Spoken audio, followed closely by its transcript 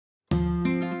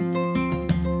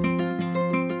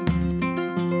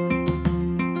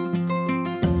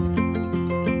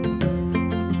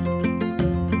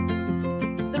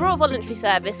Royal Voluntary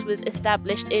Service was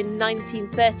established in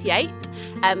 1938,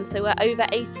 so we're over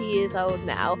 80 years old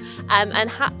now, and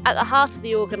at the heart of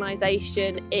the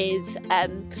organisation is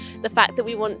the fact that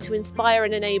we want to inspire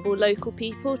and enable local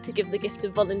people to give the gift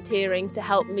of volunteering to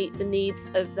help meet the needs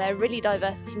of their really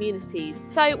diverse communities.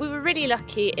 So we were really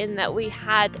lucky in that we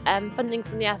had funding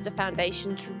from the Asda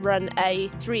Foundation to run a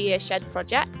 3-year shed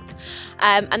project,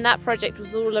 and that project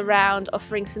was all around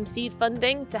offering some seed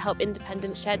funding to help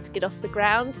independent sheds get off the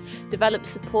ground, develop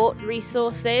support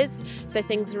resources, so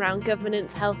things around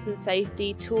governance, health and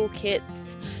safety,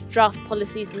 toolkits, draft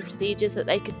policies and procedures that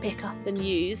they could pick up and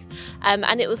use,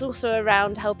 and it was also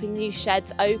around helping new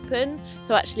sheds open,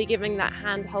 so actually giving that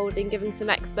hand holding, giving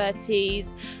some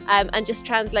expertise, and just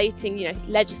translating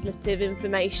legislative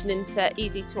information into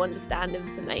easy to understand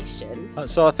information.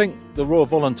 So I think the Royal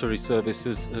Voluntary Service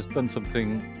has done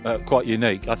something quite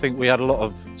unique. I think we had a lot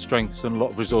of strengths and a lot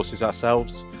of resources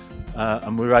ourselves,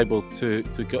 and we were able to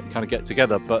kind of get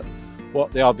together, but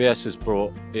what the RVS has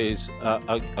brought is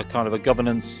a kind of a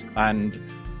governance and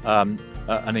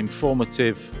an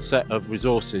informative set of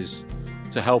resources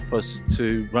to help us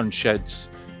to run sheds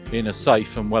in a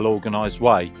safe and well organised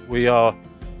way. We are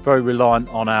very reliant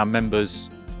on our members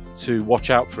to watch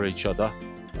out for each other,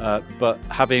 but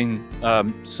having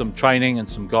some training and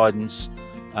some guidance,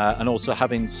 and also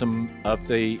having some of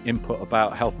the input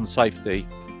about health and safety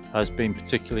has been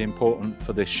particularly important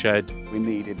for this shed. We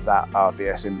needed that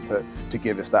RVS input to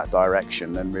give us that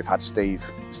direction, and we've had Steve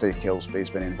Kilsby's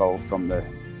been involved from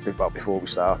before we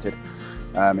started,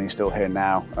 and he's still here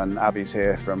now, and Abby's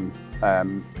here from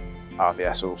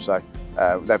RVS also.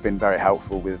 They've been very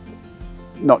helpful with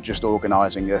not just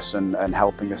organising us and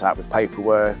helping us out with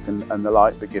paperwork and the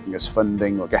like, but giving us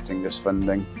funding or getting us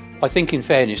funding. I think in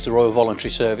fairness, the Royal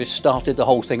Voluntary Service started the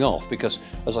whole thing off because,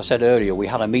 as I said earlier, we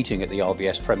had a meeting at the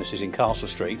RVS premises in Castle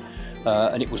Street,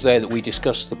 and it was there that we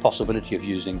discussed the possibility of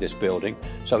using this building.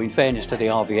 So in fairness to the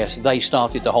RVS, they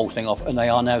started the whole thing off, and they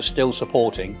are now still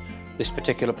supporting this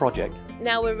particular project.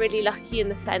 Now we're really lucky in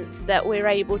the sense that we're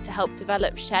able to help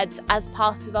develop sheds as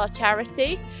part of our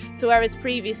charity. So whereas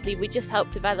previously we just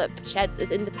helped develop sheds as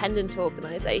independent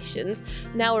organisations,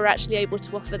 now we're actually able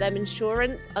to offer them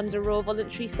insurance under Royal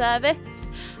Voluntary Service.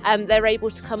 They're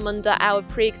able to come under our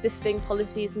pre-existing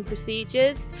policies and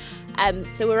procedures.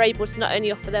 So we're able to not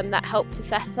only offer them that help to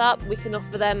set up, we can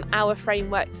offer them our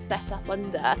framework to set up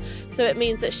under. So it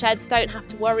means that sheds don't have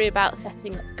to worry about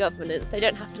setting up governance, they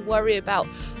don't have to worry about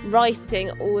writing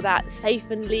all that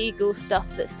safe and legal stuff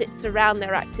that sits around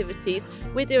their activities.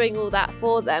 We're doing all that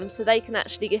for them so they can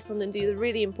actually get on and do the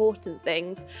really important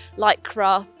things like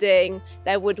crafting,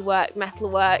 their woodwork,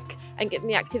 metalwork, and getting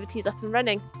the activities up and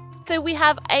running. So we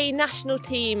have a national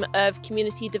team of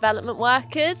community development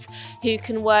workers who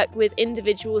can work with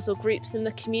individuals or groups in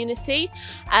the community.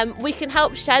 We can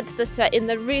help sheds that are in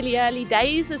the really early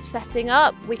days of setting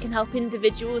up. We can help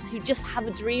individuals who just have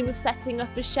a dream of setting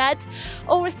up a shed,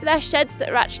 or if they're sheds that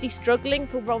are actually struggling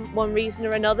for one reason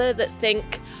or another, that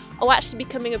think, oh, actually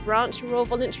becoming a branch of Royal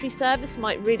Voluntary Service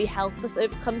might really help us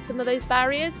overcome some of those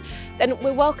barriers, then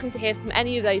we're welcome to hear from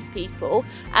any of those people.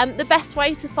 The best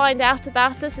way to find out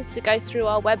about us is to go through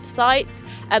our website.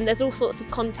 There's all sorts of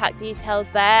contact details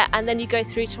there, and then you go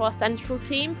through to our central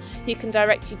team who can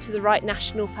direct you to the right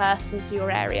national person for your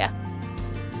area.